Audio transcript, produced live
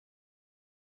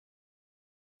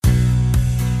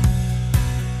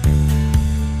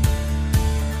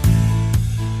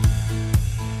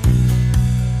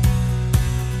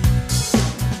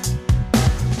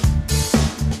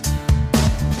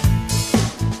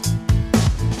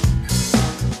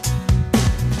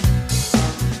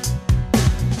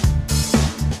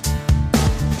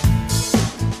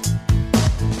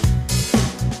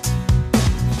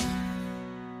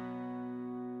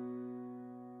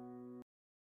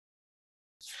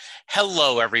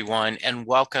Hello, everyone, and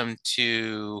welcome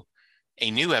to a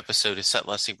new episode of Set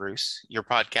Leslie Bruce, your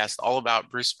podcast all about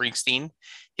Bruce Springsteen,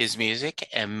 his music,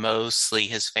 and mostly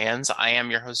his fans. I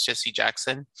am your host, Jesse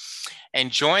Jackson,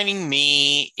 and joining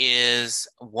me is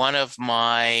one of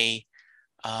my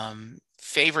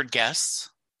favorite guests,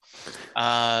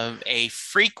 a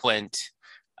frequent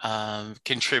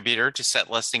contributor to Set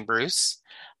Leslie Bruce,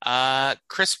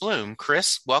 Chris Bloom.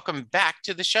 Chris, welcome back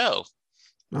to the show.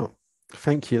 Oh,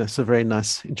 thank you. That's a very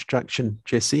nice introduction,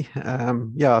 Jesse. I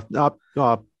don't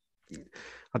know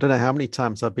how many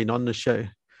times I've been on the show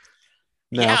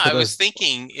now, Yeah, I but was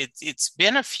thinking it's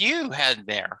been a few, had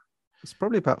there. it's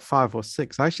probably about five or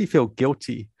six. I actually feel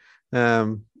guilty,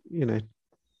 um, you know,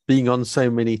 being on so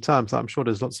many times. I'm sure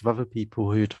there's lots of other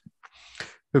people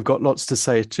who've got lots to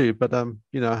say too, but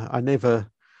I never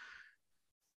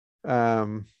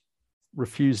um,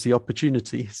 refuse the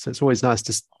opportunity. So it's always nice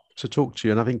to talk to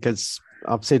you. And I think, as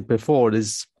I've said before,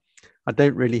 I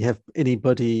don't really have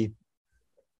anybody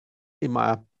in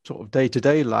my sort of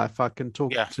day-to-day life I can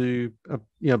talk Yeah. to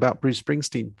about Bruce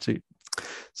Springsteen too.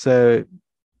 So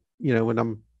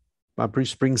when my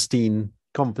Bruce Springsteen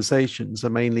conversations are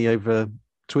mainly over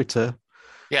Twitter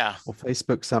Yeah. or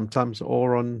Facebook sometimes,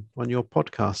 or on your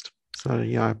podcast. So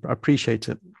yeah, I appreciate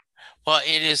it. Well,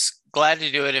 it is glad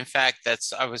to do it. In fact,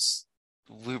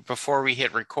 before we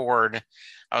hit record,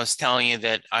 I was telling you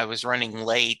that I was running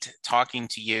late talking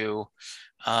to you.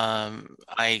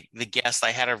 The guest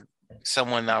I had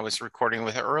someone that I was recording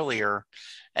with earlier,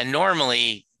 and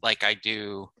normally, like I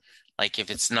do, like if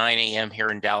it's 9 a.m. here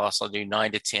in Dallas, I'll do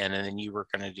 9 to 10, and then you were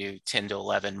going to do 10 to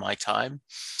 11 my time.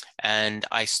 And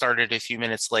I started a few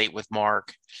minutes late with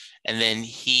Mark, and then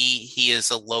he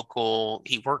is a local.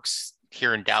 He works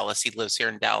here in Dallas. He lives here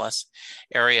in Dallas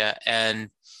area, and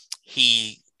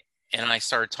he and I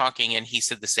started talking, and he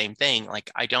said the same thing.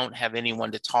 Like, I don't have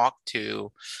anyone to talk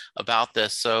to about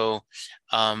this. So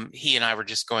he and I were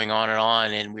just going on,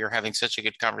 and we were having such a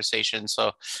good conversation.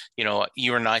 So,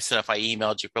 you were nice enough. I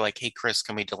emailed you. We're like, hey, Chris,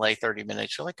 can we delay 30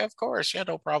 minutes? You're like, of course. Yeah,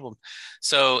 no problem.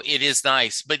 So it is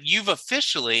nice. But you've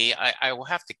officially, I will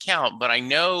have to count, but I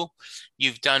know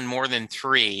you've done more than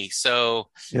three. So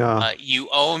Yeah. you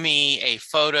owe me a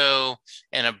photo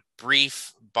and a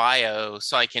brief bio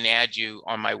so I can add you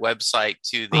on my website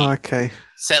to the Oh, okay.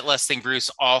 Set Listing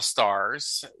Bruce All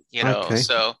Stars, Okay.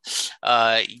 so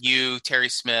you, Terry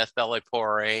Smith, Belle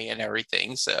Pore, and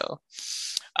everything. So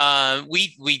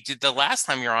we did the last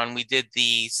time you're on, we did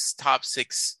the top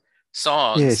six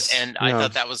songs, Yes. and I Yeah.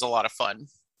 thought that was a lot of fun.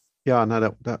 Yeah. I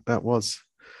know that was.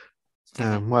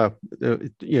 Mhm.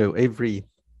 Every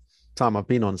time I've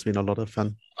been on, it's been a lot of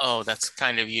fun. Oh, that's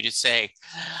kind of you to say.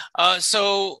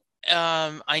 So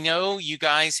I know you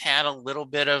guys had a little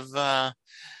bit of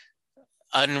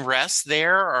unrest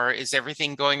there, or is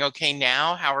everything going okay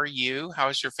now? How are you? How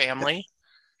is your family?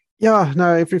 Yeah,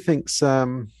 no, everything's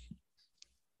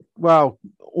well,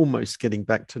 almost getting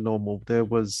back to normal. There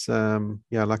was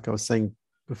like I was saying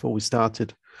before we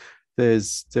started,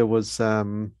 there was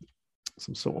some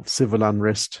sort of civil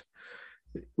unrest.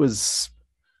 It was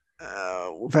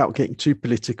without getting too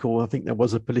political, I think there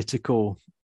was a political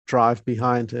drive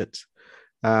behind it.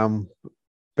 Um,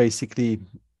 Basically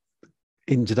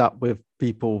ended up with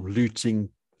people looting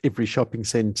every shopping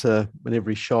center and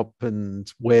every shop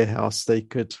and warehouse they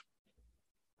could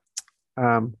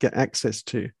get access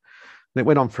to. And it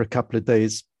went on for a couple of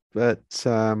days, but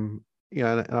and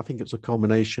I think it was a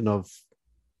culmination of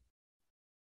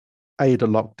A, the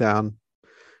lockdown,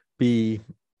 B,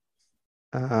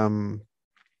 um,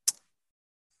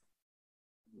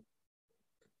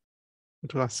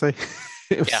 what did I say?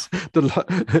 It Yeah, was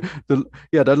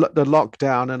the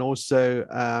lockdown, and also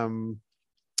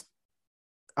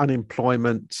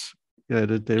unemployment.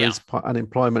 There yeah, is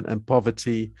unemployment and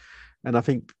poverty, and I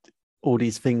think all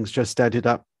these things just added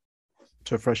up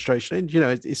to frustration. And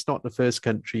it's not the first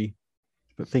country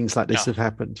that things like this no, have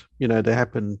happened. They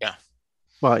happen. yeah,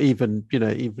 Well, even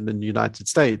in the United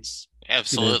States.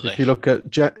 absolutely. If you look at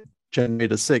January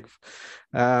the 6th,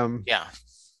 um, Yeah.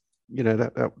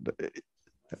 that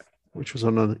which was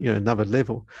on another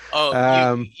level. Oh,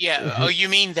 Um, yeah. Oh, you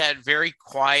mean that very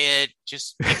quiet,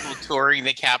 just people touring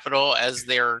the Capitol as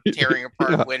they're tearing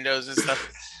apart yeah, windows and stuff?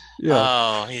 yeah.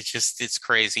 Oh, it's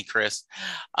crazy, Chris.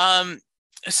 Um,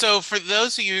 so for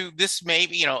those of you, this may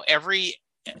be, every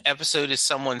episode is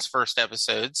someone's first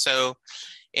episode. So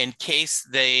in case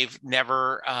they've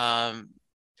never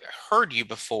heard you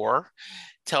before,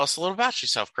 tell us a little about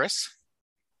yourself, Chris.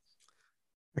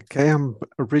 Okay, I'm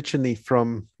originally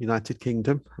from United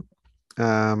Kingdom,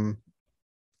 um,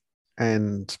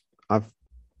 and I've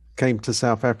came to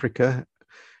South Africa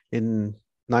in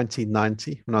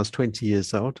 1990 when I was 20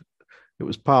 years old. It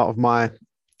was part of my,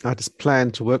 I just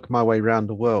planned to work my way around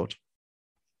the world.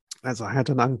 As I had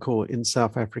an uncle in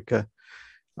South Africa,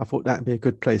 I thought that'd be a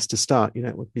good place to start. You know,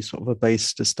 it would be sort of a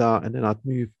base to start, and then I'd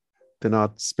move. Then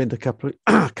I'd spend a couple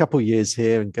a couple of years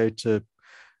here and go to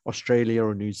Australia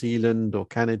or New Zealand or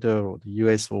Canada or the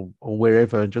US or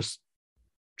wherever, and just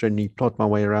generally plod my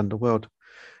way around the world.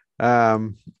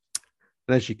 Um,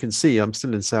 and as you can see, I'm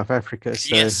still in South Africa,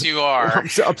 so Yes, you are.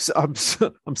 I'm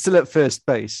still at first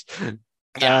base.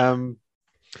 Yeah. Um,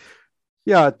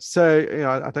 yeah,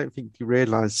 so I don't think you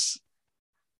realize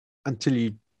until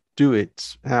you do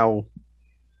it how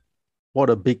what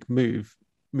a big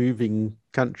moving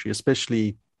country,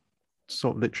 especially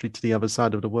sort of literally to the other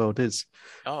side of the world is.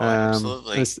 Oh, Um, and,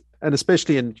 absolutely. and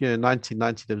especially in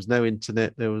 1990, there was no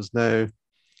internet, there was no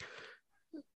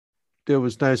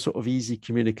sort of easy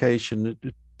communication.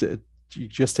 You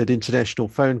just had international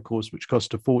phone calls, which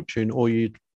cost a fortune, or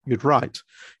you'd write.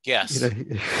 You know, Yes.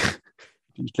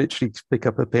 you literally pick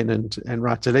up a pen and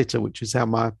write a letter, which is how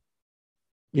my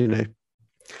you know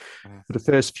Mm. for the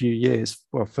first few years,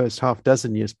 well, first half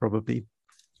dozen years probably,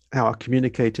 how I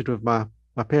communicated with my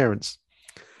parents.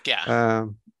 Yeah.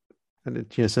 Um, and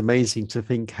it's amazing to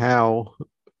think how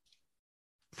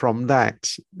from that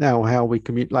now how we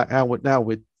commute like how now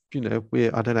we're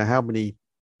I don't know how many,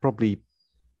 probably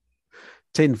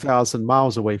 10,000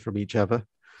 miles away from each other,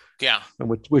 Yeah. and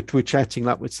we're chatting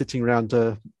like we're sitting around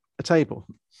a table.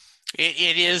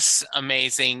 It is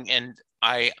amazing. And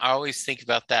I always think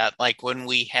about that. Like when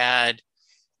we had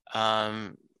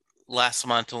um, last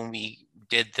month when we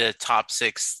did the top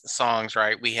six songs,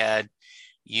 right? We had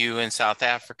you in South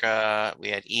Africa, we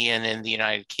had Ian in the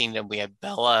United Kingdom, we had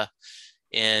Bella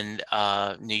in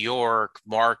New York,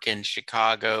 Mark in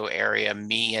Chicago area,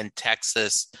 me in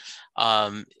Texas,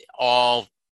 um, all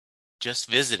just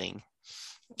visiting.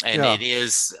 And Yeah, it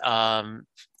is,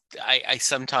 I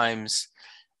sometimes,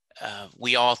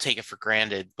 we all take it for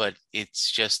granted, but it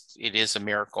is a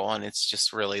miracle and it's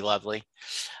just really lovely.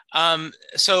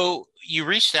 So you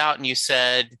reached out and you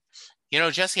said,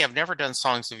 Jesse, I've never done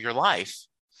songs of your life.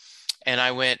 And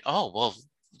I went, oh, well,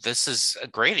 this is a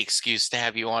great excuse to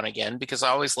have you on again because I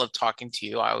always love talking to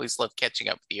you. I always love catching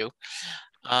up with you.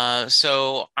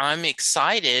 So I'm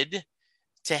excited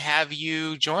to have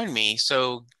you join me.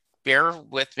 So bear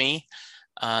with me.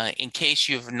 In case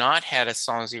you've not had a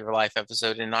Songs of Your Life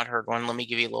episode and not heard one, let me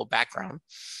give you a little background.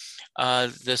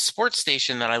 The sports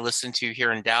station that I listen to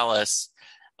here in Dallas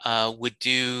would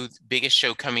do the biggest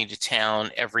show coming to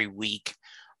town every week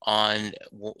on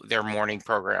their morning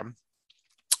program.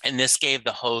 And this gave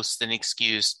the host an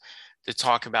excuse to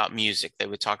talk about music. They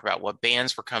would talk about what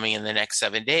bands were coming in the next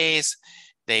 7 days.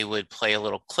 They would play a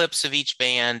little clips of each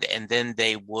band, and then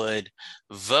they would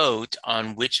vote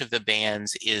on which of the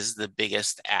bands is the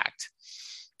biggest act.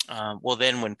 Well,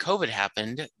 then when COVID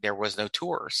happened, there was no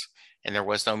tours and there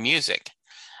was no music.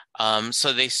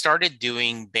 So they started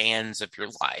doing bands of your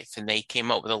life, and they came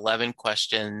up with 11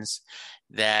 questions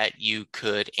that you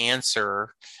could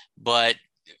answer. But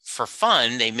for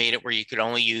fun, they made it where you could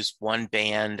only use one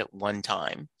band one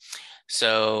time.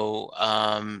 So,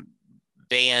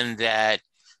 band that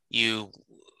you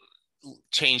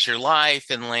changed your life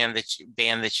and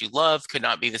band that you love could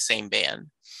not be the same band.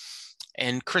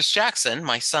 And Chris Jackson,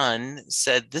 my son,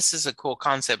 said, this is a cool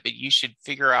concept, but you should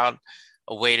figure out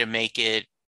a way to make it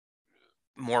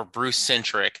more Bruce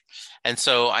centric. And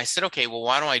so I said, okay, well,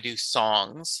 why don't I do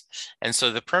songs? And so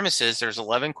the premise is there's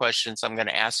 11 questions I'm going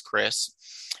to ask Chris.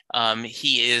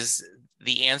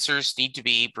 The answers need to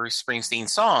be Bruce Springsteen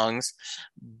songs,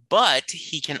 but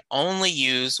he can only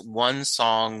use one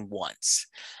song once.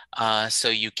 So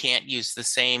you can't use the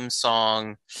same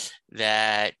song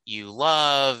that you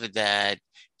love, that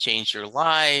changed your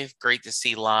life, great to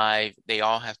see live. They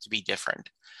all have to be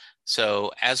different.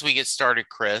 So as we get started,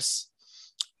 Chris,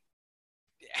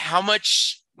 how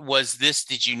much was this?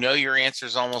 Did you know your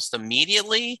answers almost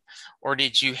immediately, or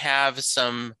did you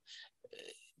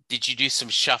do some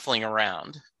shuffling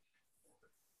around?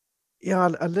 yeah,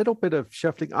 a little bit of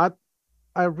shuffling. I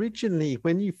originally,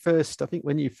 I think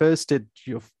when you first did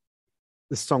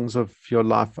the songs of your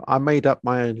life, I made up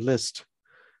my own list,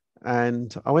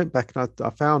 and I went back and I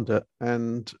found it,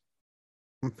 and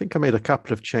I think I made a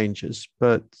couple of changes,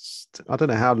 but I don't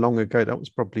know how long ago. That was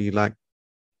probably like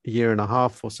a year and a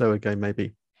half or so ago,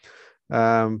 maybe.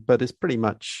 But it's pretty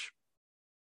much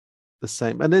the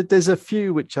same. And there's a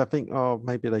few which I think, oh,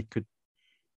 maybe they could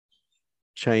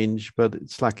change, but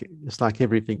it's like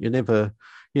everything. You never,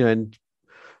 and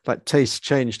like tastes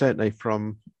change, don't they,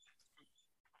 from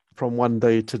one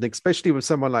day to the next, especially with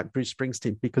someone like Bruce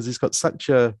Springsteen, because he's got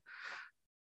such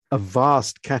a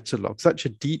vast catalog, such a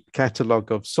deep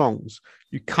catalog of songs.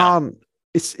 You Yeah. can't.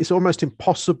 It's almost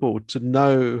impossible to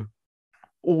know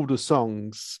all the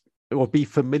songs or be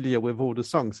familiar with all the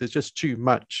songs. There's just too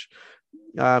much.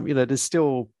 There's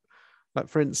still, like,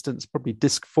 for instance, probably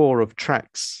disc four of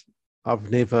tracks I've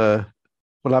never.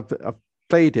 Well, I've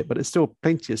played it, but there's still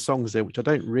plenty of songs there which I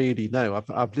don't really know.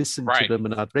 I've listened to Right. them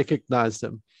and I'd recognize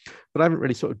them, but I haven't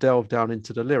really sort of delved down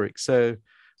into the lyrics. So,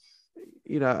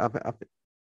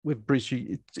 with Bruce,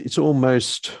 it's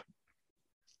almost,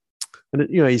 and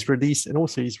he's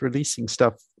releasing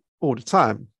stuff all the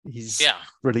time. He's Yeah.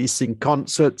 releasing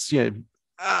concerts, and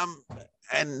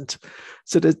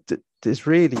so there's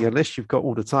really, unless you've got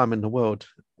all the time in the world,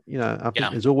 I think Yeah.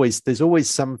 there's always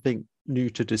something new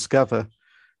to discover.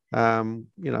 I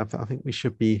think we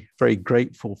should be very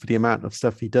grateful for the amount of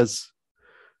stuff he does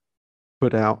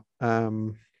put out.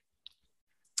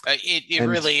 It And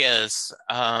really is.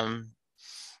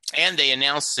 And they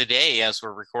announced today, as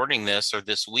we're recording this, or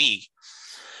this week,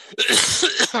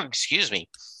 excuse me,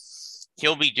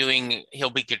 he'll be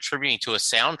contributing to a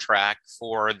soundtrack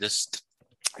for this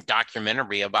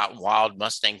documentary about wild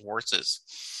Mustang horses,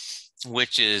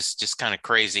 which is just kind of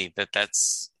crazy that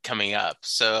that's coming up. yeah,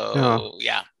 So,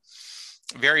 yeah,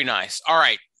 very nice. All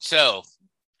right. So,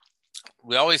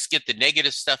 we always get the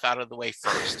negative stuff out of the way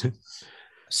first.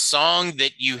 Song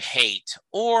that you hate,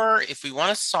 or if we want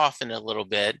to soften a little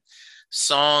bit,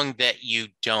 song that you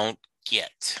don't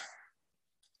get.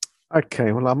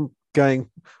 okay. Well, I'm going.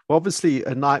 Well, obviously,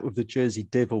 A Night with the Jersey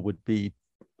Devil would be,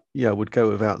 would go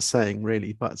without saying,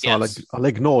 really. But so Yes. I'll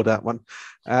ignore that one,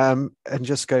 and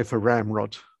just go for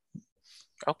Ramrod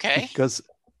Okay. because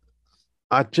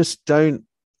I just don't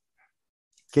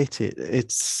get it.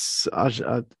 It's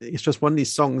just one of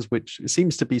these songs which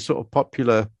seems to be sort of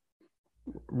popular,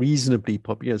 reasonably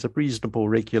popular. It's a reasonable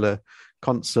regular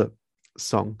concert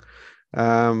song.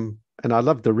 And I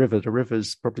love The River. The River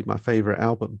is probably my favorite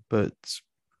album, but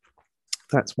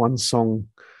that's one song,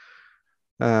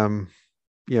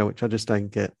 which I just don't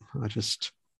get.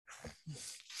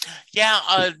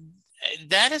 Yeah,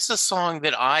 that is a song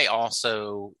that I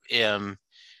also am.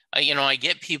 I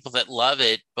get people that love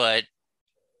it, but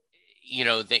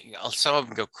some of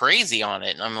them go crazy on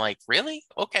it, and I'm like, really?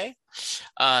 Okay.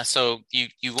 So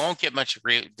you won't get much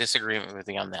disagreement with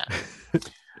me on that.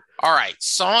 All right,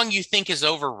 song you think is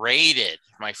overrated,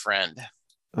 my friend.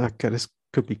 Okay, this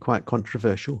could be quite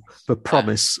controversial. The Uh,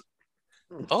 Promise,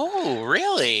 oh,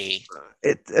 really?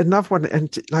 another one,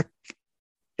 and like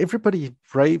everybody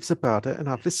raves about it, and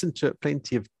I've listened to it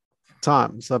plenty of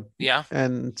times. Yeah.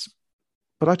 And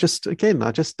but I just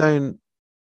don't.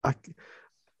 I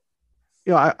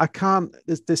I can't.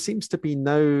 There seems to be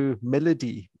no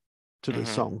melody to the Hmm.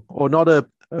 song, or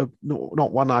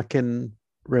not one I can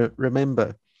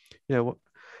remember. You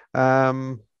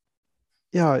um,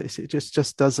 it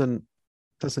just doesn't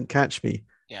catch me.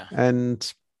 Yeah.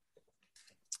 And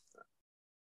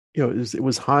it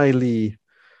was highly.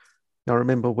 I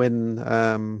remember when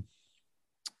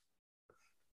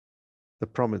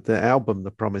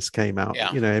the Promise came out.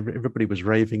 Yeah. Everybody was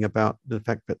raving about the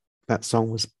fact that that song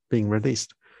was being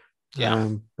released. Yeah.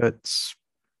 But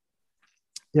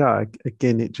yeah,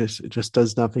 again, it just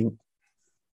does nothing.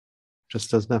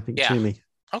 Just does nothing Yeah. to me.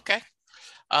 Okay.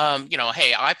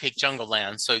 Hey, I picked Jungle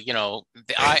Land, so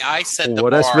I set the Oh,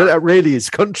 bar. that really is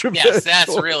Yes, that's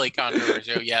controversial. really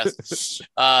controversial. Yes.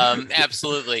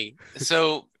 Absolutely.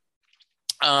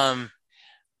 Um,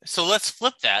 so let's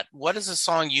flip that. What is a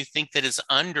song you think that is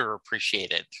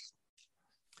underappreciated?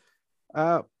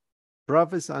 uh,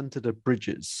 Brothers Under the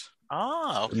Bridges,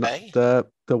 Ah, not okay.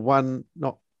 the one,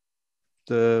 not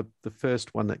the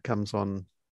first one that comes on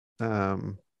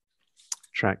um,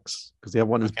 tracks, because the other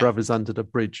one is Okay. Brothers Under the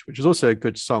Bridge, which is also a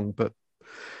good song. But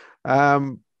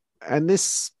um, and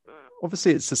this,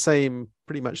 obviously, it's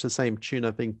pretty much the same tune,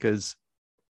 I think, as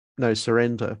No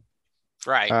Surrender.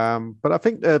 Right. But I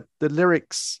think the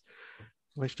lyrics,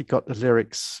 I've actually got the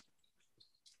lyrics.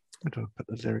 Where do I put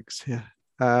the lyrics here?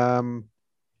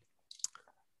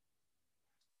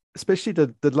 Especially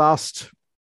the last,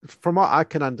 from what I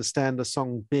can understand, the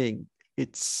song being,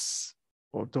 it's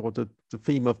or the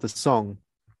theme of the song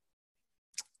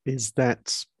is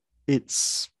that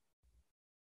it's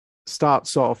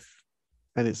starts off,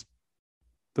 and it's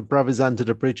the Brothers Under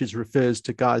the Bridges refers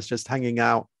to guys just hanging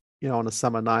out, on a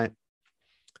summer night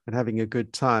and having a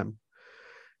good time.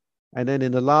 And then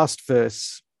in the last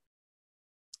verse,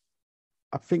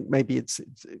 I think maybe it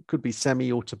could be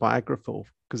semi-autobiographical,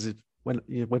 because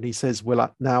when he says,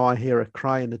 "Well, now I hear a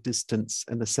cry in the distance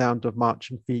and the sound of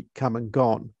marching feet come and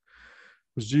gone,"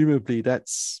 presumably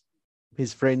that's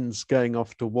his friends going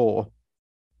off to war,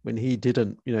 when he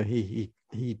didn't. He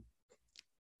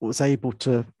was able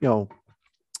to,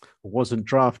 wasn't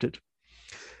drafted.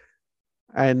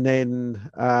 And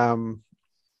then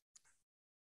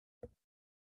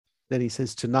he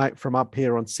says, tonight from up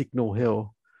here on Signal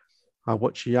Hill, I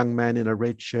watch a young man in a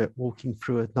red shirt walking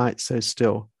through a night so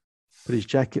still, put his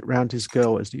jacket round his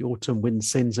girl as the autumn wind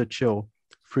sends a chill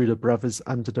through the brothers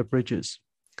under the bridges.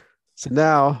 So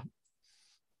now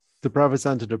the brothers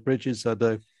under the bridges are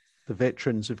the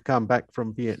veterans who've come back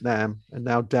from Vietnam and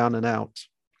now down and out.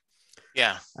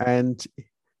 Yeah. And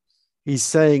he's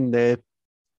saying there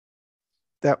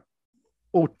that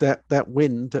that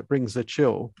wind that brings a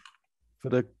chill for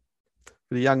the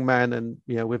young man and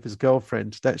with his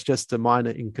girlfriend, that's just a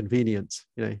minor inconvenience.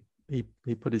 He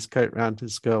put his coat around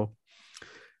his girl.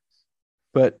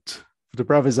 But for the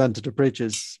brothers under the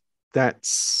bridges,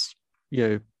 that's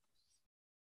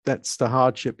that's the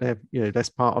hardship they have, that's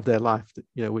part of their life,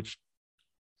 which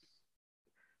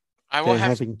I will they're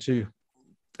have having to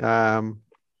what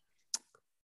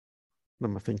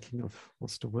am I thinking of?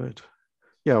 What's the word?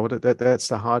 Yeah, well, that's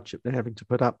the hardship they're having to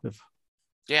put up with.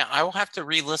 Yeah, I will have to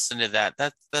re-listen to that.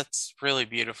 That's really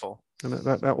beautiful. And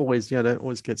that always, that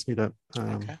always gets me, that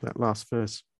Okay. that last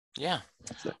verse. Yeah.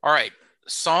 All right.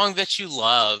 Song that you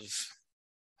love.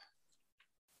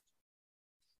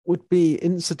 Would be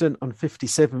Incident on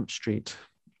 57th Street,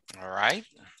 All right.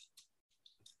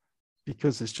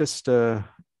 because it's just one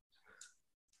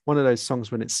of those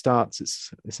songs. When it starts,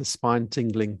 it's a spine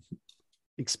tingling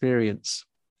experience,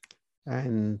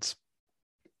 and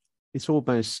it's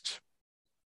almost,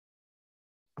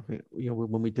 I think,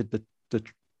 when we did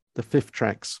the fifth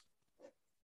tracks,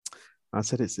 I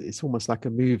said it's almost like a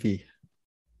movie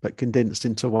but condensed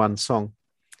into one song.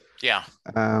 Yeah.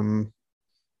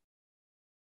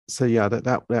 So yeah,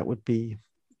 that would be,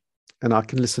 and I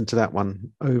can listen to that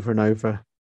one over and over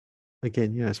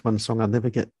again. It's one song I'll never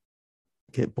get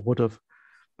bored of.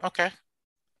 Okay.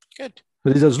 Good.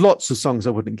 But there's lots of songs I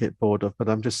wouldn't get bored of, but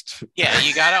I'm just Yeah,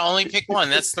 you got to only pick one.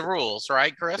 That's the rules,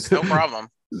 right, Chris? No problem.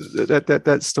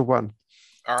 that's the one.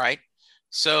 All right.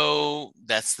 So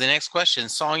that's the next question.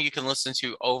 Song you can listen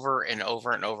to over and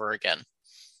over and over again.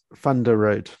 Thunder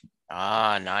Road.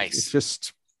 Ah, It's nice.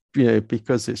 just,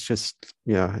 because it's just,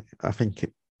 I think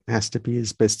it has to be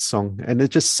his best song. And there's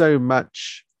just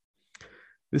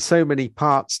there's so many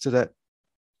parts to that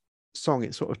song.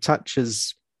 It sort of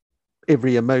touches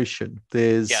every emotion.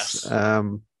 There's, Yes. I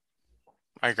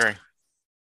agree.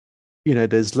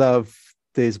 there's love,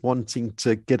 there's wanting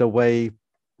to get away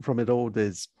from it all.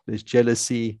 There's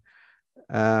jealousy,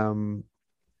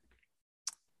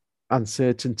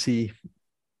 uncertainty,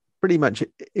 pretty much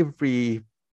every,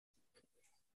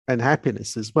 and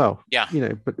happiness as well. Yeah.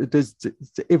 But there's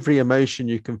every emotion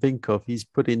you can think of, he's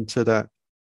put into that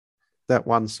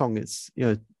one song. It's,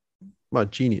 well,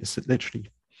 genius, literally.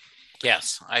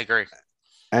 Yes, I agree.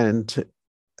 And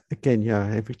again,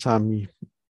 every time you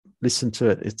listen to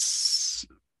it, it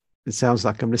sounds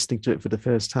like I'm listening to it for the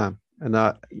first time. And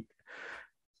I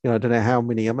don't know how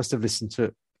many, I must have listened to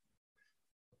it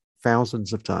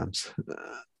thousands of times.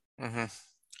 Mm-hmm.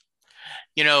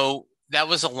 That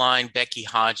was a line Becky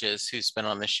Hodges, who's been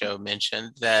on the show,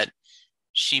 mentioned, that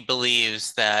she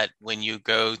believes that when you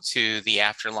go to the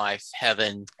afterlife,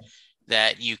 heaven,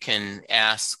 that you can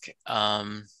ask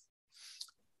God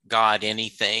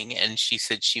anything. And she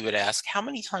said she would ask, how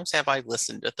many times have I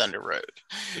listened to Thunder Road?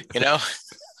 And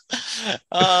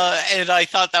I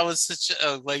thought that was such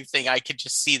a like thing. I could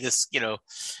just see this, the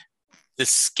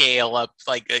scale up,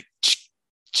 like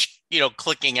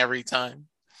clicking every time.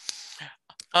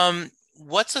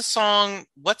 What's the song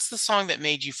that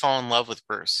made you fall in love with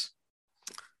Bruce?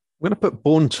 I'm going to put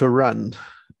Born to Run.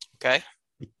 Okay.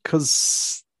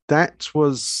 Because that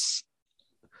was,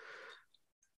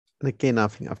 and again, I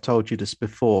think I've told you this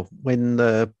before, when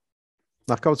I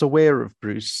was aware of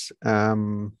Bruce,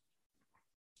 and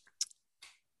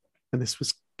this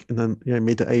was in the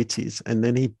mid 80s, and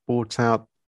then he brought out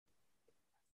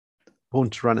Born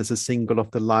to Run as a single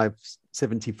of the live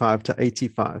 75 to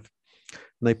 85.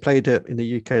 And they played it in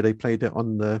the UK, they played it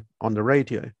on the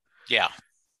radio. Yeah.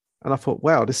 And I thought,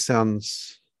 wow, this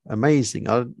sounds amazing.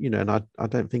 I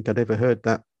don't think I'd ever heard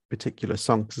that particular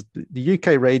song, because the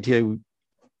UK radio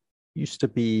used to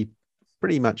be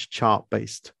pretty much chart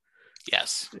based.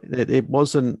 Yes. There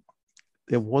wasn't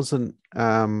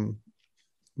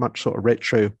much sort of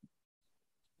retro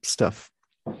stuff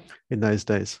in those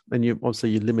days. And you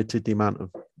limited the amount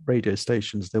of radio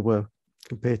stations there were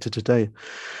compared to today.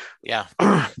 Yeah.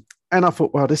 And I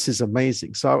thought, wow, this is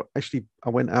amazing. So I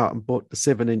went out and bought the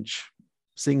 7-inch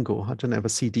single. I didn't have a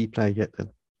CD player yet then.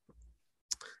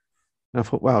 And I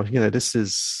thought, wow, this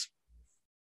is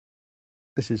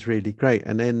really great.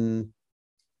 And then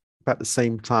about the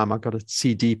same time, I got a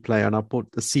CD player and I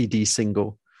bought the CD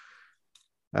single,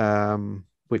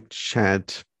 which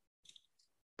had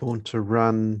Born to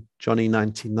Run, Johnny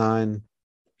 99,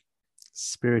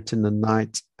 Spirit in the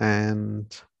Night,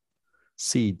 and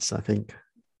Seeds, I think,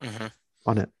 Hmm.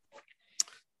 on it.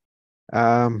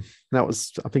 That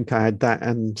was, I think I had that,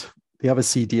 and the other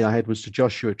CD I had was the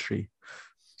Joshua Tree.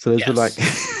 So those were like,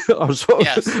 Yes.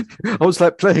 Yes. I was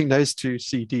like playing those two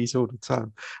CDs all the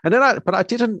time. And then but I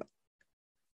didn't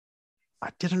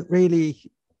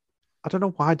really, I don't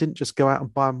know why I didn't just go out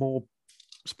and buy more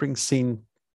Springsteen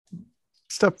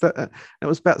stuff. It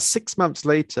was about 6 months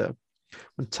later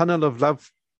when Tunnel of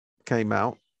Love came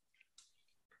out,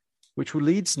 which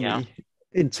leads Yeah. me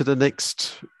into the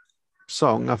next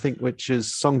song, I think, which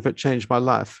is Song That Changed My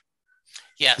Life.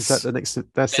 Is that Yes. the next?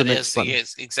 That's the That next one.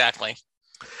 is exactly.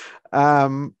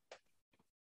 Um,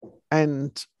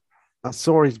 and I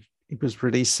saw he was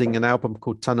releasing an album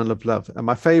called Tunnel of Love, and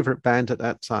my favorite band at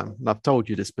that time, and I've told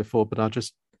you this before, but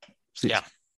Yeah.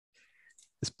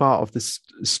 it's part of this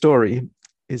story.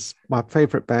 Is my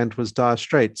favorite band was Dire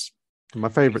Straits, and my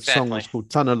favorite song Exactly. was called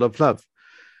Tunnel of Love,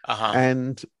 Uh-huh.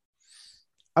 and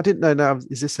I didn't know now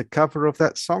is this a cover of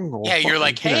that song or Yeah, what? you're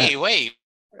like, hey, wait.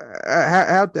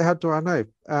 How do I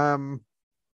know?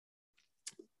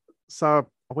 So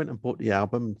I went and bought the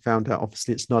album and found out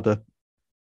obviously it's not a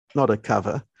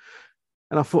cover.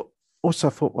 And I thought,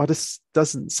 well, this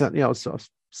doesn't sound, I was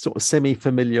sort of semi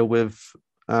familiar with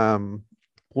Born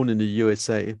in the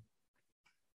USA.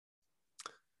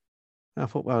 And I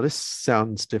thought, well, this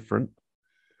sounds different.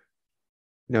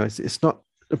 It's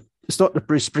not the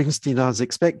Bruce Springsteen I was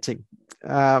expecting.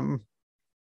 Um,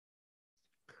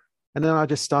 and then I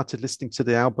just started listening to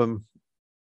the album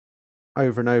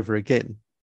over and over again.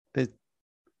 It,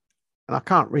 and I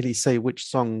can't really say which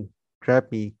song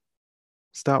grabbed me,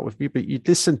 start with me, but you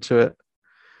listen to it.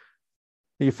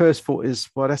 Your first thought is,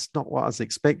 well, that's not what I was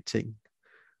expecting.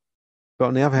 But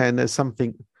on the other hand, there's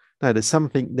something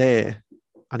there.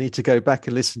 I need to go back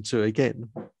and listen to it again.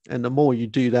 And the more you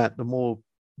do that, the more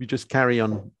you just carry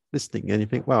on listening and you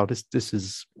think, wow, this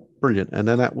is brilliant. And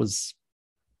then that was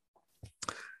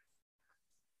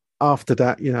after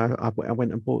that, I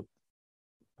went and bought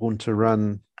Born to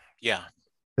Run, Yeah.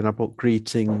 then I bought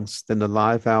Greetings, then the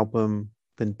live album,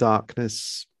 then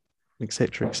Darkness,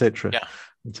 etc., Yeah.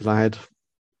 until I had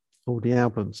all the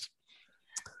albums.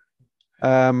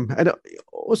 And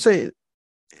also,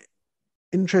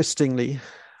 interestingly,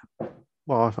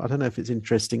 well, I don't know if it's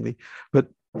interestingly, but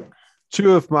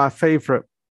two of my favorite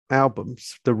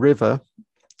albums, The River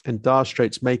and Dire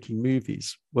Straits Making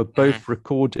Movies, were Hmm. both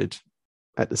recorded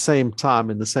at the same time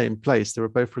in the same place. They were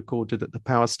both recorded at the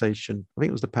power station. I think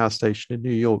it was the power station in New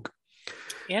York.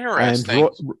 And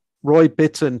Interesting. Roy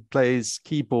Bittan plays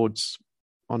keyboards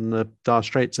on the Dire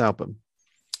Straits album.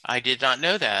 I did not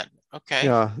know that. Okay.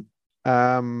 Yeah.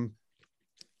 Um,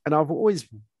 and I've always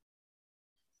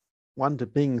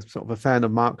wondered, being sort of a fan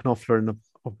of Mark Knopfler and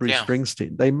of Bruce Yeah.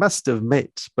 Springsteen, they must have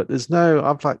met, but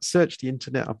I've like searched the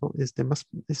internet. I thought this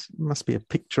must be a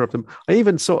picture of them. I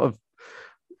even sort of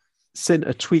sent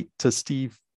a tweet to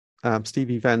Stevie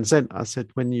Van Zandt. I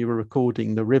said, when you were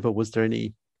recording The River, was there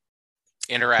any,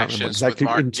 I can't remember Interactions with exactly,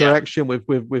 Mark. Yeah. interaction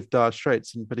with Dire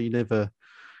Straits, but he never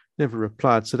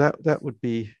replied. So that would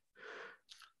be,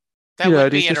 That would they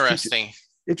be just interesting.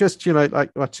 it just like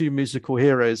our two musical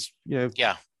heroes.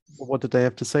 Yeah. What did they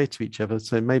have to say to each other?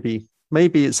 So maybe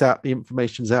it's out. The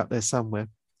information's out there somewhere, and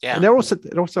Yeah. they're also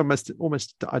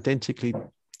almost identically,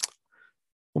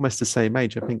 almost the same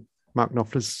age. I think Mark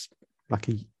Knopfler's like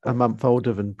a month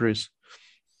older than Bruce.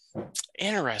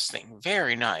 Interesting.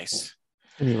 Very nice.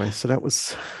 Anyway, so that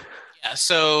was Yeah.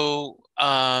 So,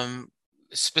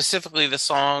 specifically, the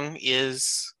song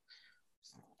is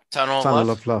Tunnel of Tunnel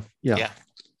Love. of Love. Yeah, Yeah.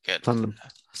 Good. Tunnel.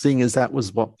 Seeing as that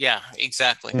was what Yeah.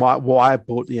 Exactly. why I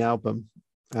bought the album.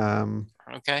 Um,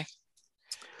 Okay.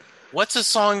 What's a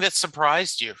song that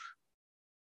surprised you?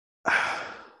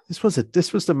 this was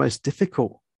the most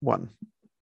difficult one,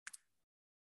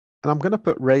 and I'm going to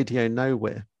put Radio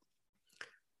Nowhere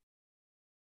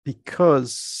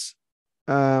because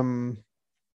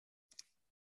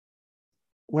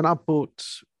when I bought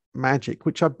Magic,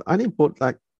 which I only bought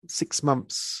like 6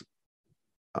 months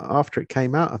after it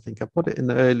came out, I think I bought it in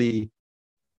the early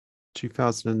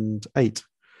 2008.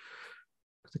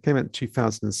 It came out in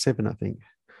 2007, I think.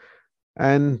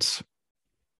 And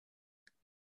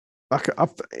like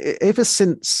ever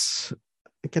since,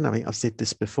 again, I think I've said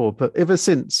this before, but ever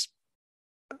since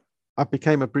I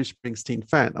became a Bruce Springsteen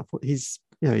fan, I thought he's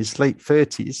late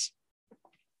 30s.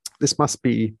 this must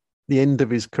be the end of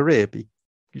his career.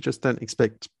 You just don't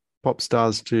expect pop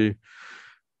stars to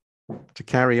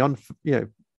carry on,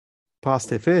 past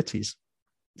their 30s,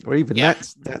 or even Yeah,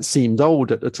 that seemed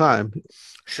old at the time.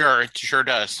 sure. It sure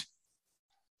does.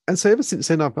 And so ever since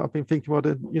then, I've been thinking, well,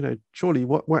 surely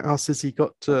what else has he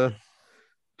got to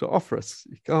offer us?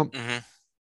 He can't. Hmm.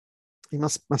 He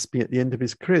must be at the end of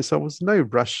his career. So I was no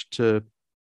rush to.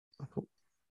 I thought,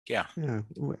 Yeah.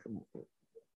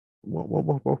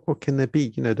 what can there be?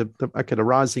 The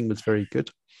Rising was very good.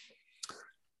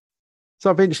 So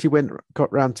I eventually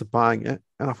got round to buying it,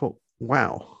 and I thought,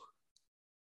 wow,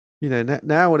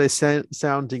 now they're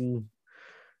sounding.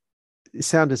 It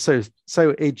sounded so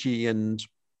edgy and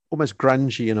almost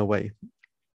grungy in a way.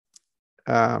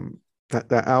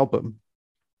 That album,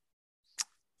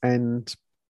 and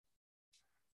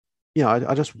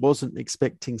I just wasn't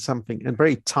expecting something, and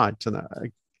very tight. And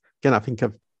again, I think I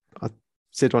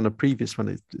said on a previous one,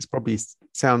 it's probably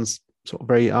sounds sort of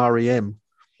very REM.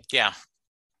 Yeah.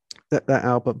 That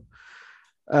album.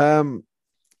 Um,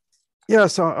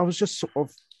 so I was just sort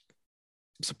of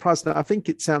surprised. That I think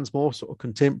it sounds more sort of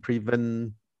contemporary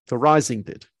than the Rising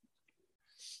did,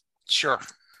 Sure.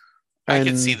 I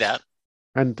could see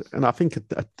and that. I think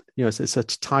it's a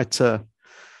tighter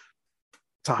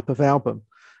type of album.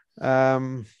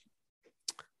 So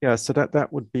that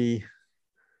would be.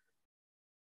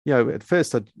 At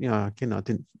first, again,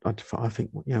 I think,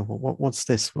 what's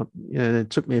this? It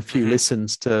took me a few Hmm.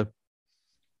 listens to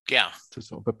Yeah.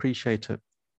 sort of appreciate it.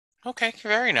 Okay.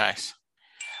 Very nice.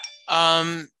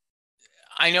 Um,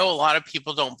 I know a lot of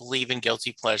people don't believe in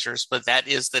guilty pleasures, but that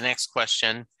is the next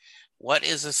question. What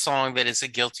is a song that is a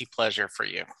guilty pleasure for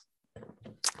you?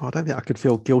 I don't think I could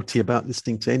feel guilty about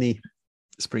listening to any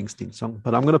Springsteen song,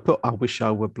 but I'm going to put "I Wish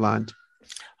I Were Blind"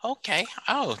 Okay.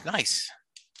 Oh, nice.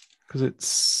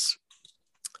 because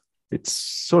it's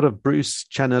sort of Bruce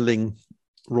channeling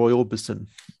Roy Orbison.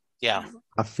 Yeah.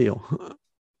 I feel,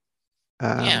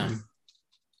 Yeah. um,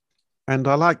 and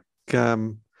I like a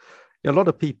lot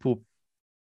of people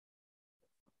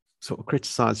sort of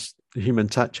criticize the Human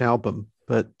Touch album,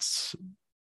 but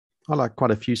I like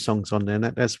quite a few songs on there, and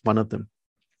that's one of them.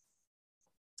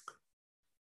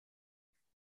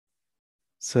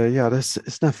 So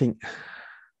there's nothing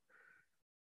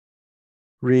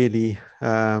really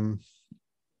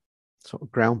sort of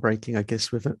groundbreaking, I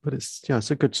guess, with it, but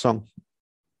it's a good song.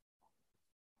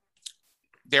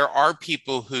 There are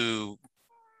people who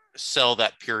sell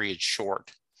that period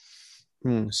short.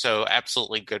 Mm. So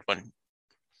absolutely good one.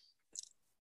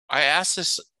 I ask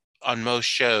this on most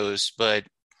shows, but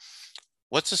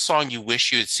what's a song you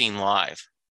wish you had seen live?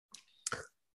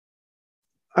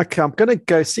 Okay, I'm gonna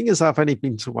go. Seeing as I've only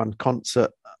been to one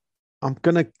concert, I'm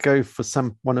gonna go for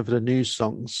one of the new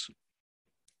songs,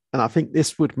 and I think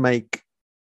this would make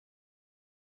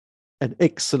an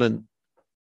excellent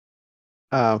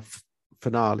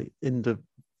finale in the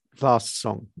last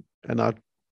song. And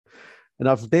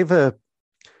I've never,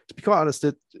 to be quite honest,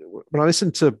 when I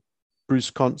listen to Bruce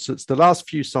concerts, the last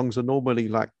few songs are normally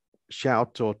like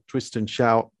Shout or Twist and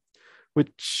Shout,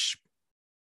 which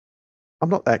I'm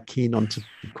not that keen on, to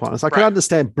be quite honest. I can Right.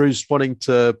 understand Bruce wanting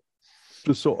to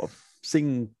sort of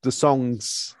sing the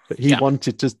songs that he Yeah.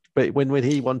 wanted to, but when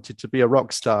he wanted to be a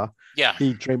rock star, Yeah.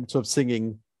 he dreamt of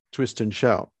singing Twist and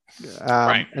Shout.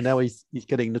 Right. And now he's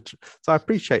getting so I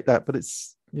appreciate that, but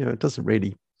it's it doesn't really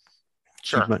do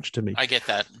Sure. much to me. I get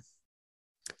that.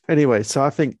 Anyway, so I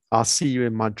think "I'll See You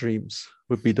in My Dreams"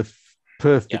 would be the Yeah.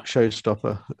 perfect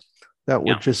showstopper. That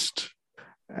would Yeah.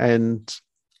 and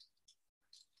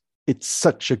it's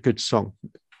such a good song,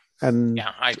 and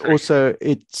Yeah. I agree. also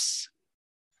it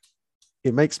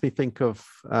makes me think of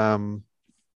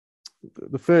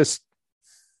the first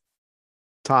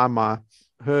time I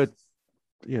heard,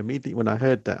 immediately when I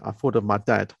heard that, I thought of my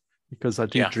dad because I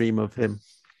do Yeah. dream of him.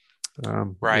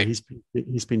 Right.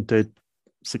 He's been dead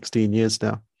 16 years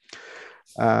now,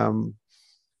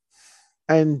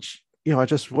 and I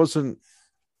just wasn't.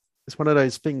 It's one of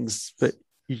those things that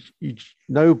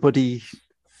nobody,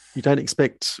 you don't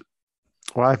expect,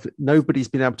 or nobody's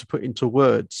been able to put into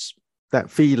words that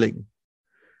feeling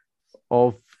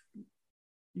of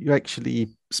you actually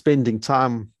spending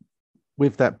time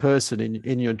with that person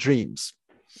in your dreams.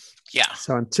 Yeah.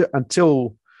 So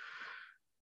until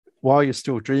while you're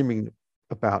still dreaming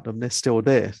about them, they're still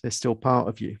there. They're still part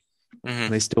of you, Hmm.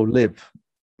 and they still live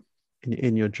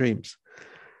in your dreams.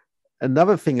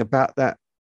 Another thing about that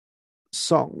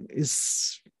song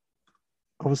is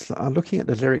I was looking at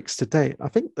the lyrics today. I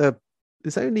think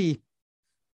there's only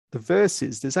the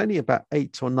verses. There's only about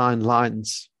 8 or 9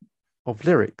 lines of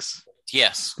lyrics.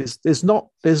 Yes. There's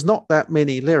not that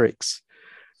many lyrics,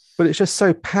 but it's just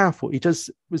so powerful. He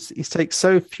takes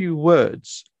so few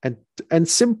words and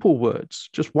simple words,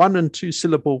 just 1 and 2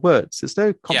 syllable words. There's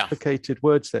no Yeah. complicated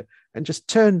words there, and just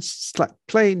turns like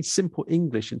plain simple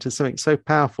English into something so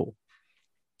powerful.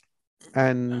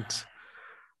 And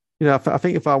I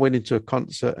think if I went into a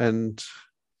concert and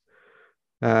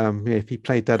yeah, if he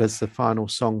played that as the final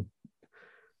song,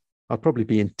 I'd probably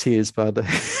be in tears by the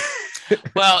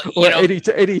Well, or any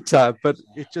time. But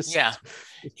yeah,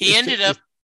 he it's ended up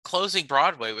closing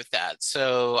Broadway with that.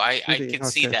 So I really can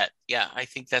see okay. that. Yeah, I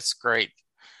think that's great.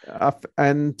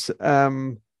 And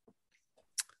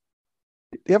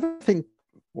the other thing,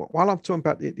 while I'm talking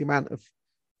about the amount of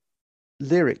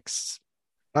lyrics,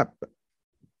 like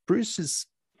Bruce is,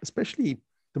 especially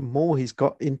the more he's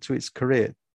got into his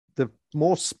career, the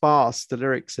more sparse the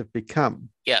lyrics have become.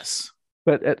 Yes.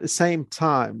 But at the same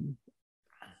time,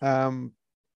 um,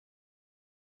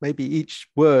 maybe each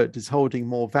word is holding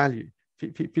more value.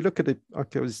 If you look at it,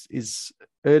 okay, it was his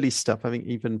early stuff. I think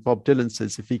even Bob Dylan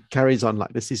says if he carries on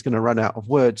like this, he's going to run out of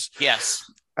words. Yes.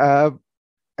 And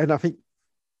I think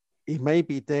he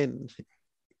maybe then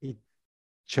he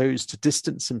chose to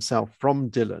distance himself from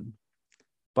Dylan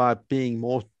by being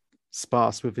more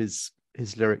sparse with his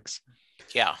lyrics.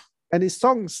 Yeah. And his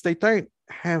songs, they don't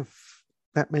have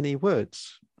that many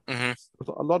words. Mm-hmm.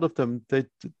 A lot of them, there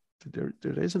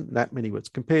isn't that many words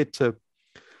compared to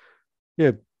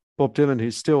Bob Dylan,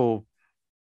 who's still,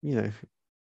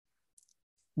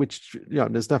 which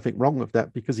there's nothing wrong with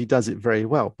that because he does it very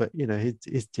well. But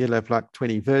he'll have like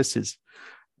 20 verses.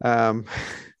 But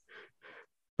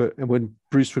when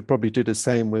Bruce would probably do the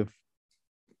same with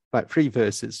like 3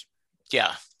 verses.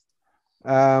 Yeah.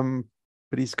 But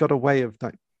he's got a way of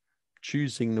like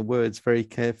choosing the words very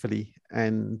carefully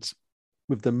and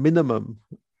with the minimum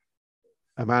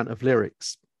amount of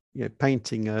lyrics,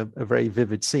 painting a very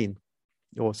vivid scene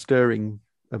or stirring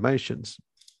emotions.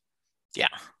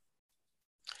 Yeah.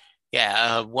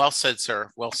 Yeah. Well said, sir.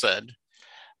 Well said.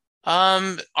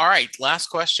 All right. Last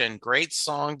question. Great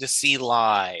song to see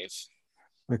live.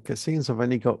 Okay, since I've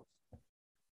only got,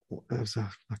 like I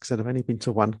said, I've only been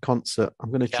to one concert.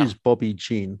 I'm going to Yeah. choose Bobby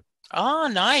Jean. Oh,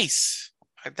 nice.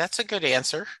 That's a good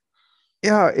answer.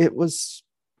 Yeah,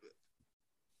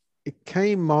 it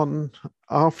came on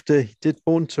after he did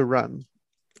Born to Run,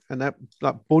 and that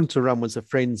like Born to Run was a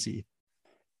frenzy.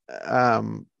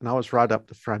 And I was right up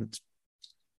the front,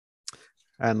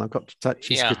 and I got to touch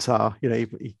his Yeah. guitar.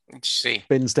 He See.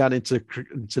 bends down into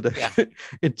Yeah. the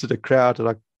into the crowd, and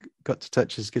I got to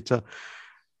touch his guitar.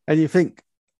 And you think,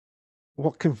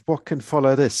 what can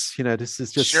follow this? This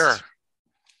is just Sure.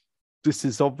 this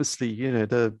is obviously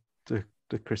the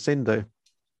crescendo.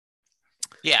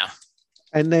 Yeah.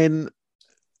 And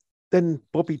then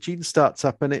Bobby Jean starts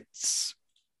up, and it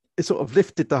sort of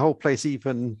lifted the whole place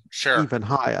even Sure.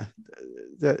 higher.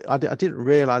 I didn't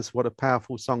realize what a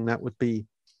powerful song that would be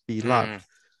live.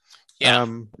 Yeah.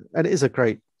 And it is a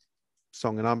great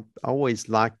song, and I always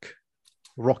like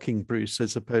rocking Bruce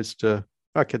as opposed to,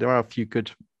 okay, there are a few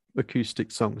good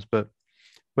acoustic songs, but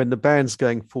when the band's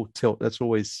going full tilt, that's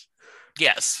always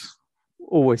Yes.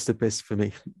 the best for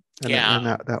me. And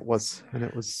Yeah. that was, and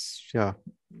it was, yeah.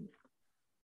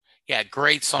 Yeah.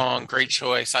 Great song. Great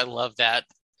choice. I love that.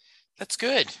 That's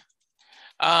good.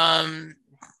 Um,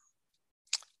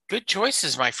 good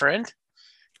choices, my friend.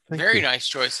 Thank Very you. nice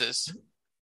choices.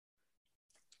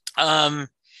 Um,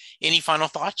 any final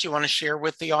thoughts you want to share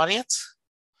with the audience?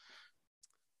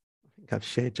 I think I've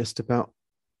shared just about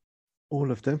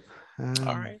all of them.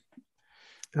 All right.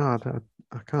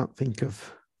 I can't think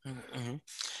of Mm-hmm.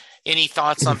 Any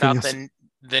thoughts anything about else.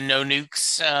 the no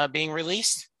nukes being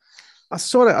released? I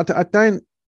saw it. I don't.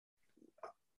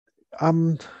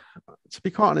 To be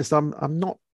quite honest, I'm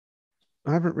not.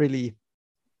 I haven't really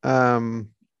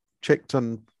checked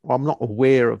on. Well, I'm not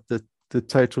aware of the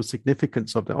total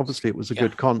significance of it. Obviously, it was a Yeah.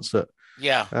 good concert.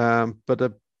 Yeah.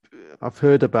 But I've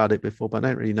heard about it before, but I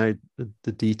don't really know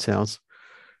the details.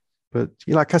 But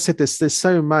like I said, there's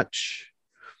so much.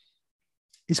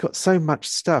 He's got so much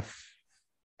stuff,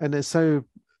 and there's so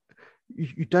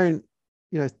you don't.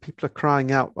 People are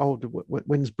crying out, "Oh,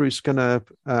 when's Bruce gonna?"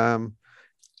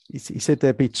 He said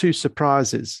there'd be 2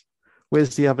 surprises.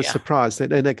 Where's the other Yeah. surprise?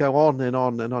 Then they go on and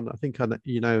on and on. I think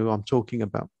I'm talking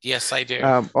about Yes, I do.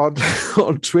 on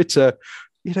on Twitter.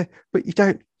 But you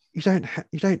don't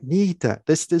need that.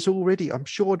 There's already. I'm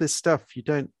sure there's stuff you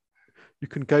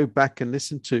can go back and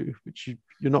listen to which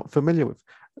you're not familiar with.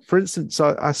 For instance,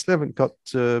 I still haven't got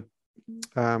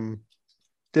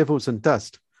Devils and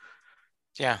Dust.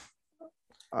 Yeah.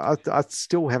 I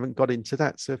still haven't got into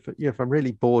that. So if I'm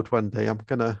really bored one day, I'm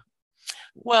gonna.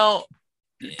 Well,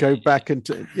 go back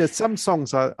and yeah, some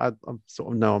songs I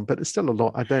sort of know them, but it's still a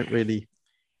lot. I don't really.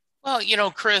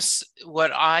 Well, Chris,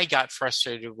 what I got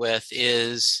frustrated with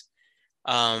is,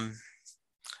 um,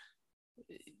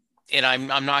 and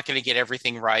I'm not going to get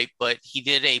everything right, but he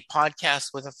did a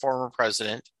podcast with a former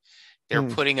president. They're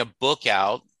Hmm. putting a book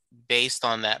out based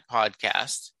on that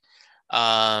podcast.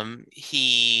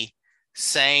 He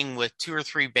sang with two or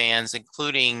three bands,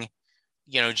 including,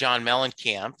 John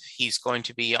Mellencamp. He's going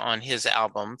to be on his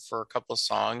album for a couple of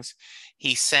songs.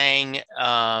 He sang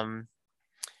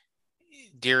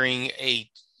during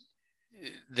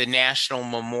the national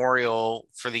memorial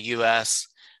for the U.S.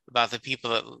 about the people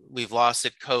that we've lost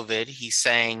at COVID. He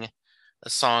sang a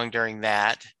song during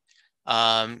that.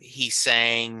 He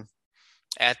sang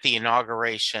at the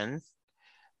inauguration.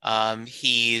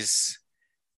 He's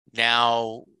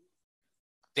now,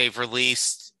 they've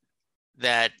released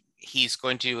that he's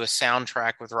going to do a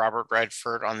soundtrack with Robert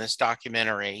Redford on this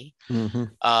documentary.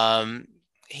 Mm-hmm.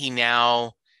 He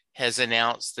now has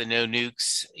announced the No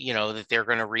Nukes, that they're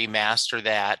going to remaster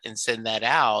that and send that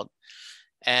out.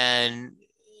 And,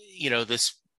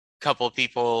 this couple of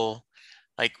people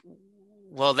like,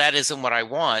 well, that isn't what I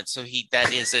want. So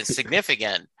that isn't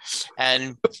significant.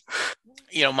 And,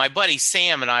 my buddy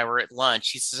Sam and I were at lunch.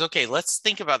 He says, okay, let's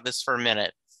think about this for a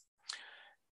minute.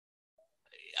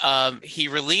 He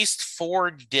released 4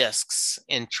 discs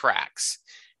in tracks.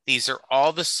 These are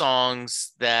all the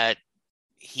songs that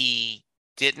he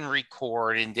didn't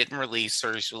record and didn't release,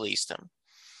 or he's released them.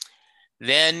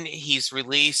 Then he's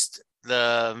released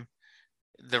the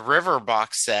River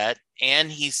box set,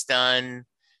 and he's done,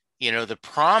 the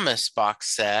Promise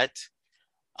box set.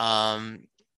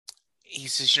 He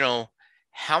says,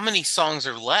 how many songs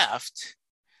are left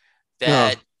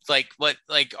that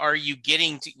are you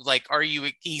getting to,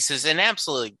 he says, and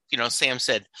absolutely, Sam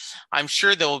said, I'm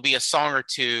sure there will be a song or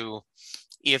two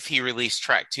if he released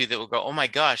track 2 that will go, oh my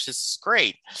gosh, this is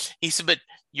great. He said, but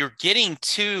you're getting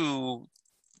to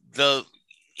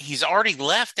he's already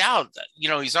left out,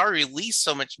 he's already released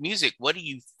so much music. What do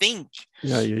you think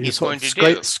he's going to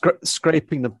do?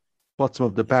 Scraping the bottom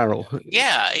of the barrel.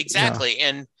 Yeah, exactly.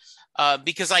 Yeah. And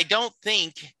because I don't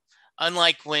think,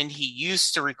 unlike when he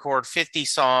used to record 50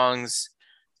 songs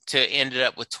to end it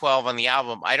up with 12 on the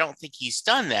album, I don't think he's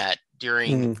done that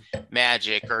during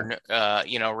Magic or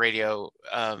radio.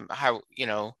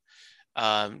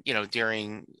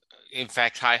 During, in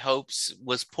fact, High Hopes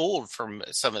was pulled from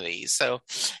some of these. So,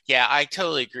 yeah, I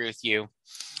totally agree with you.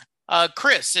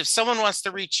 Chris, if someone wants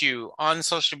to reach you on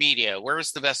social media,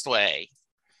 where's the best way?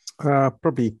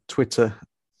 Probably Twitter.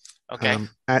 Okay.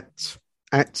 At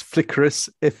Flickris,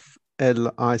 FLICKRIS.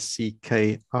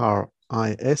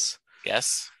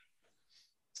 Yes.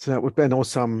 So that would be, and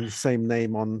also the same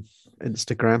name on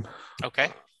Instagram. Okay.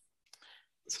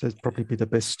 So that'd probably be the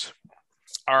best.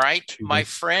 All right, my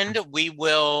friend, we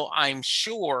will, I'm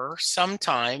sure,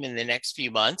 sometime in the next few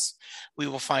months, we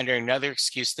will find another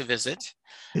excuse to visit.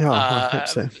 Yeah, I hope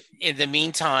so. In the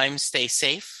meantime, stay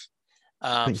safe.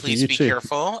 Please be too.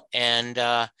 careful.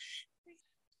 And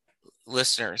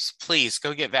listeners, please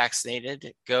go get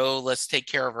vaccinated. Let's take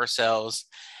care of ourselves.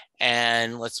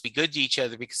 And let's be good to each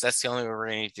other, because that's the only way we're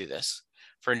going to do this.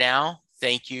 For now,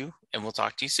 thank you, and we'll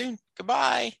talk to you soon.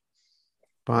 Goodbye.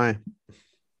 Bye.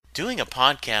 Doing a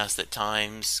podcast at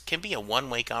times can be a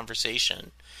one-way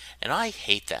conversation, and I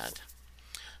hate that.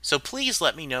 So please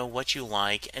let me know what you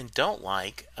like and don't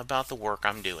like about the work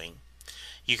I'm doing.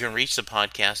 You can reach the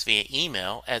podcast via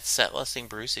email at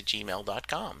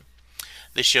setlistingbruce@gmail.com.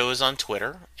 The show is on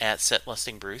Twitter at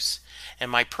setlistingbruce, and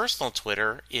my personal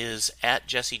Twitter is at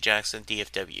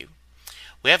jessejacksondfw.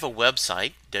 We have a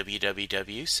website,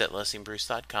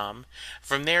 www.setlistingbruce.com.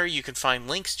 From there, you can find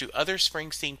links to other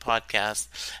Springsteen podcasts,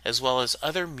 as well as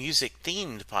other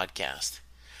music-themed podcasts.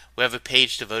 We have a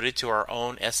page devoted to our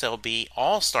own SLB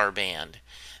All-Star Band.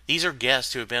 These are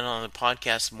guests who have been on the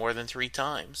podcast more than 3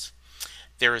 times.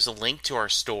 There is a link to our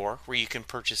store where you can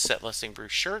purchase Set Listing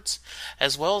Bruce shirts,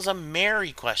 as well as a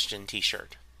Mary Question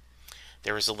t-shirt.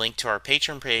 There is a link to our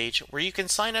Patreon page where you can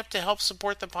sign up to help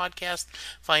support the podcast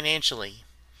financially.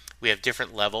 We have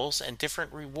different levels and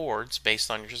different rewards based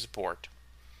on your support.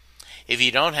 If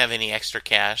you don't have any extra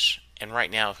cash, and right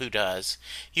now, who does,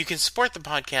 you can support the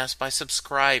podcast by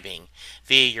subscribing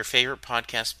via your favorite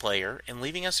podcast player and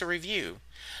leaving us a review.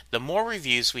 The more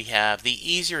reviews we have,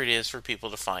 the easier it is for people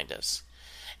to find us.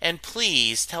 And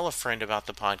please tell a friend about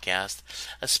the podcast,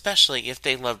 especially if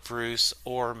they love Bruce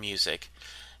or music,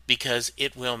 because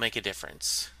it will make a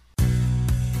difference.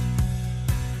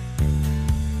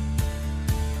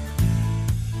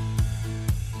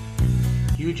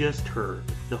 You just heard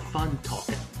the fun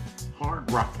talking,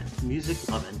 hard rockin', music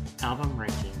loving, album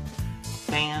ranking,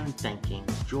 fan thinking,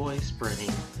 joy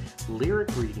spreading, lyric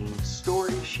reading,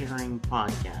 story sharing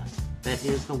podcast that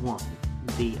is the one,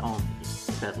 the only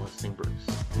Set Listing Bruce.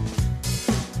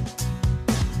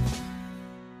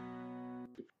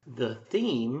 The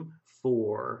theme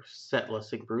for Set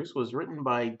Listing Bruce was written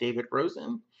by David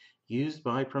Rosen, used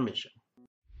by permission.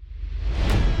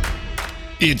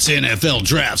 It's NFL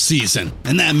draft season,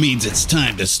 and that means it's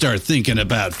time to start thinking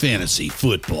about fantasy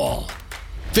football.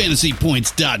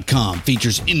 FantasyPoints.com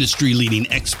features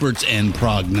industry-leading experts and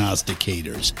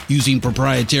prognosticators using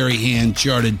proprietary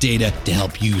hand-charted data to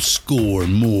help you score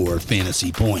more fantasy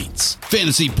points.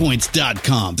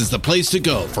 FantasyPoints.com is the place to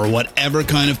go for whatever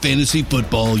kind of fantasy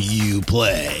football you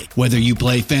play. Whether you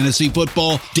play fantasy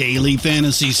football, daily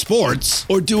fantasy sports,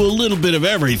 or do a little bit of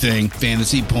everything,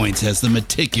 Fantasy Points has the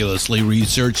meticulously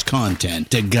researched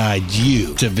content to guide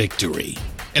you to victory.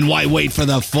 And why wait for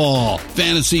the fall?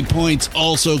 Fantasy Points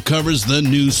also covers the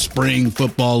new spring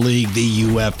football league, the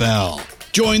UFL.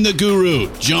 Join the guru,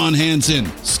 John Hansen,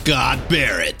 Scott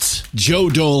Barrett, Joe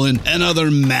Dolan, and other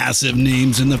massive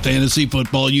names in the fantasy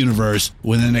football universe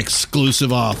with an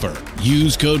exclusive offer.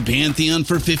 Use code Pantheon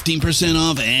for 15%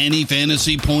 off any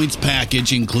Fantasy Points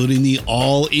package, including the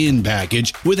all-in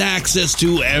package, with access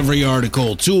to every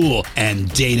article, tool, and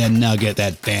data nugget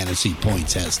that Fantasy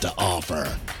Points has to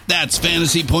offer. That's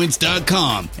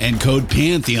FantasyPoints.com and code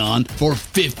Pantheon for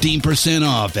 15%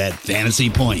 off at Fantasy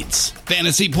Points.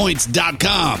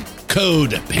 FantasyPoints.com,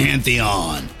 code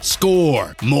Pantheon.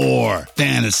 Score more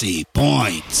fantasy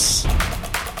points.